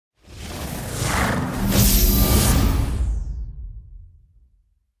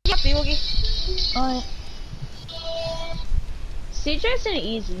Boogie. Alright. CJ's an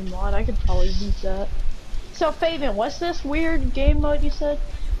easy mod, I could probably use that. So Fabian, what's this weird game mode you said?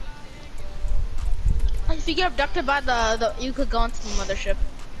 If you get abducted by you could go into the mothership.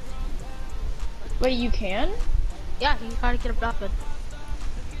 Wait, you can? Yeah, you gotta get abducted.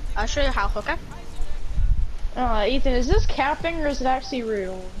 I'll show you how, okay? Ethan, is this capping or is it actually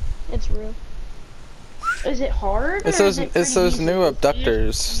real? It's real. Is it hard? It's those new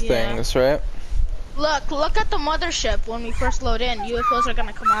abductors things, right? Look at the mothership when we first load in. UFOs are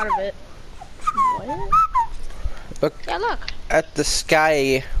gonna come out of it. What? Look. Yeah, look. At the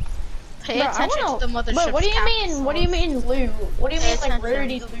sky. Pay attention to the mothership. Wait, what do you mean? What do you mean loot? What do you mean like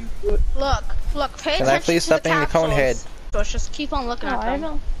rarity loot? Look. Pay Can I attention please to stop being the cone head? So just keep on looking at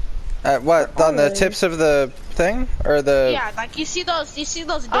them. At what? On the tips of the thing, or the? Yeah, like you see those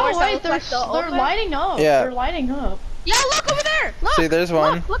doors oh, wait, that look like they're lighting up. Yeah. They're lighting up. Yeah, look over there. Look. See, there's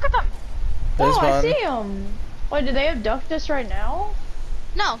one. Look at them. There's one. I see them. Wait, did they abduct us right now?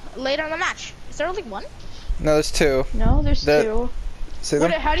 No, later in the match. Is there only one? No, there's two. No, there's two. See them?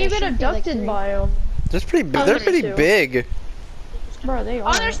 How do you get abducted by them? They're pretty big. Bro, they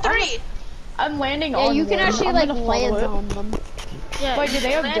are. Oh, there's three. I'm landing on. Yeah, you can actually like land on them. Yeah. Wait, did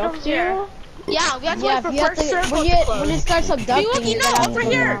they abduct you? Yeah, we have to wait for first circle when it starts abducting you, over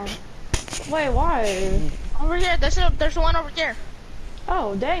here. Wait, why? Over here, there's one over here.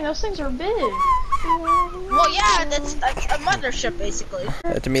 Oh, dang, those things are big. Well, yeah, that's a mothership basically.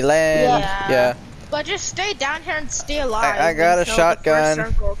 To me land. Yeah. But just stay down here and stay alive. I got a shotgun. The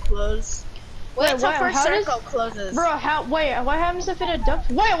first circle close. Wait till first circle closes. Bro, wait, what happens if it abducts?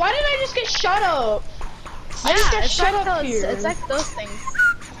 Wait, why did I just get shut up? I just got shut up here. It's like those things.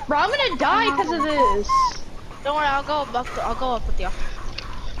 Bro, I'm gonna die because of this. Don't worry, I'll go up with you.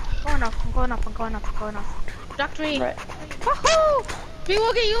 I'm going up. Abduct me. Right. Woohoo!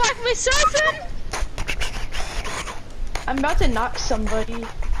 Bewoogie, you like me surfing? I'm about to knock somebody.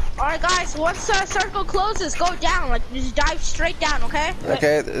 Alright guys, once circle closes, go down, like just dive straight down, okay?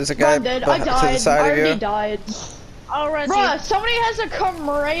 Okay, there's a guy to the side I of you. already died. Alright. Bro, somebody has a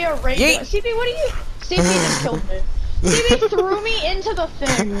Kamrea radio. CP, what are you? CP just killed me. CP threw me into the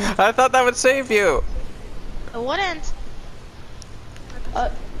thing. I thought that would save you. It wouldn't.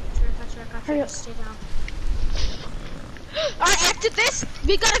 Hurry up. Stay down. Alright, after this,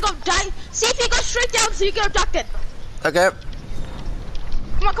 we gotta go dive. CP, go straight down so you get abducted. Okay.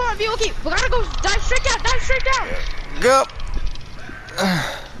 Come on, Bewoogie. We gotta go dive straight down. Go.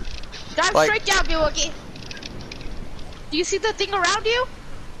 Dive straight down, Bewoogie. Do you see the thing around you?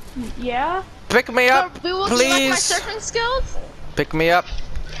 Yeah. Pick me up, Bewoogie, please. you like my surfing skills? Pick me up.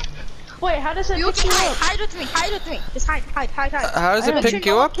 Wait, how does it pick Bewoogie, you up? hide with me. Just hide. How does it pick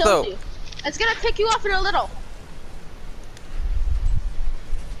you up though? It's gonna pick you up in a little.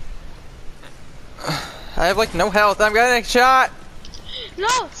 I have like no health. I'm getting shot. No,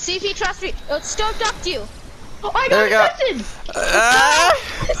 CP, trust me. It'll still abduct you. Oh, I got abducted!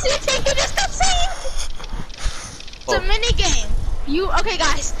 CP, you just got saved! It's a mini game. Okay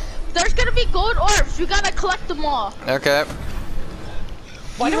guys, there's gonna be gold orbs. We gotta collect them all. Okay.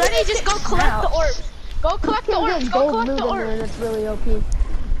 You ready? Just go collect the orbs. Go collect the orbs. Go collect the orbs. That's really OP.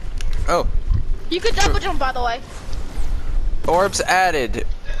 Oh. You could double jump, by the way. Orbs added.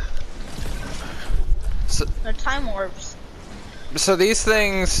 They're time orbs. So these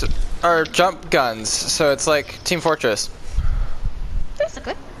things are jump guns. So it's like Team Fortress. That's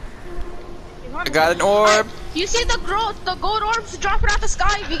good. I got an orb. You see the gold orbs dropping out the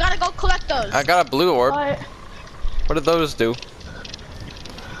sky? We gotta go collect those. I got a blue orb. What? What did those do?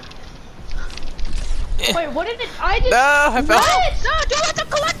 Wait, what did it? I just. No, I fell. What? No, don't let them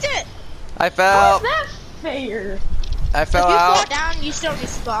collect it. I How fell. is that fair? I fell If you out. fall down, you still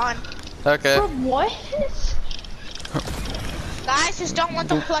respawn. Okay. Bro, what? Guys, just don't let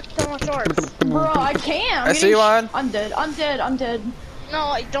them collect too much orbs. Bro, I can't. I see one. I'm dead.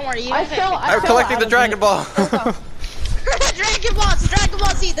 No, don't worry. I fell. I'm collecting the Dragon Ball. The Dragon Balls, the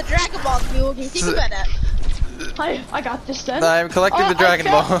Dragon Balls, Bewoogie. Think about that. I got this then. I'm collecting the Dragon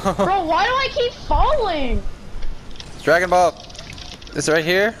Ball. Bro, why do I keep falling? Dragon Ball. It's right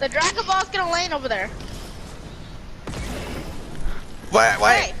here. The Dragon Ball's gonna land over there. Wait.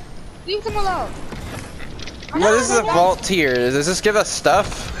 Hey, leave them alone. What is the vault here? Does this give us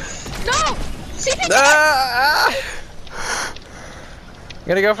stuff? No! See, I'm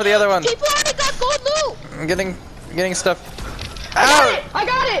gonna go for the other one. people already got gold loot! I'm getting stuff. I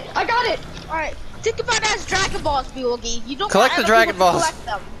got it! Alright, think about it as Dragon Balls, Bewoogie. You don't Collect want the Dragon other people Balls. to collect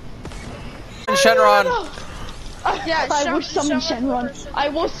them. Shenron. Yeah, I will summon Shenron. I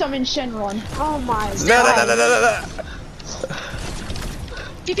will summon Shenron. Oh my No.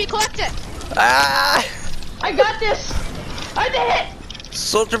 TP, collect it. Ah! I got this. I did it.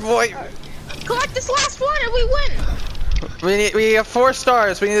 Soldier boy. Collect this last one and we win. We have 4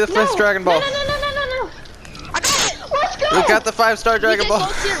 stars. We need the 5th Dragon Ball. No. I got it. Let's go. We got the 5-star Dragon Ball.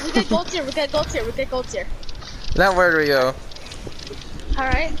 We get gold tier. We get gold tier. Now where do we go? All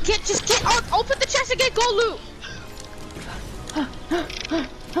right. Open the chest and get gold loot.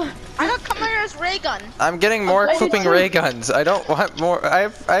 I got Kamara's ray gun. I'm getting more flipping ray guns. I don't want more. I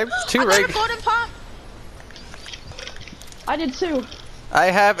have 2 ray I got a golden pump. I did too. I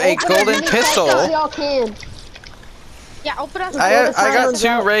have a golden pistol. Y'all can. Yeah, open up. I got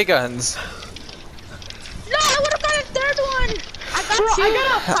 2 ray guns. No, I would have got a 3rd one. I got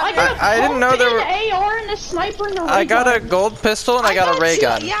 2. I didn't know there were. An AR and a sniper and a ray I got gun. a gold pistol and I got a ray 2.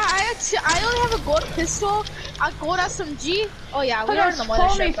 gun. Yeah, I had 2. I only have a gold pistol, a gold SMG. Oh yeah, we are in the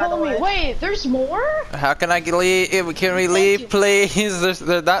mothership, by the way. Wait, there's more? How can I leave? Can we leave, please?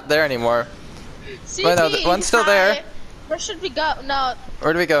 They're not there anymore. CP, Wait, no, one's still there. Where should we go? No.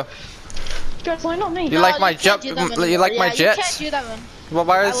 Where do we go? Guys, line on me. You like my jump? You like my You jets? can't do that one. Well,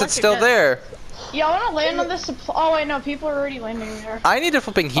 why is I it like still your there? Yeah, I wanna land on this supply. Oh wait, no, people are already landing there. I need a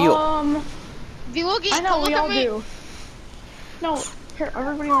flipping heal. Viwogi, I know, look we at all me. do. No, here,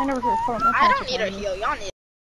 everybody land over here. Hold on, I don't need a heal. Y'all need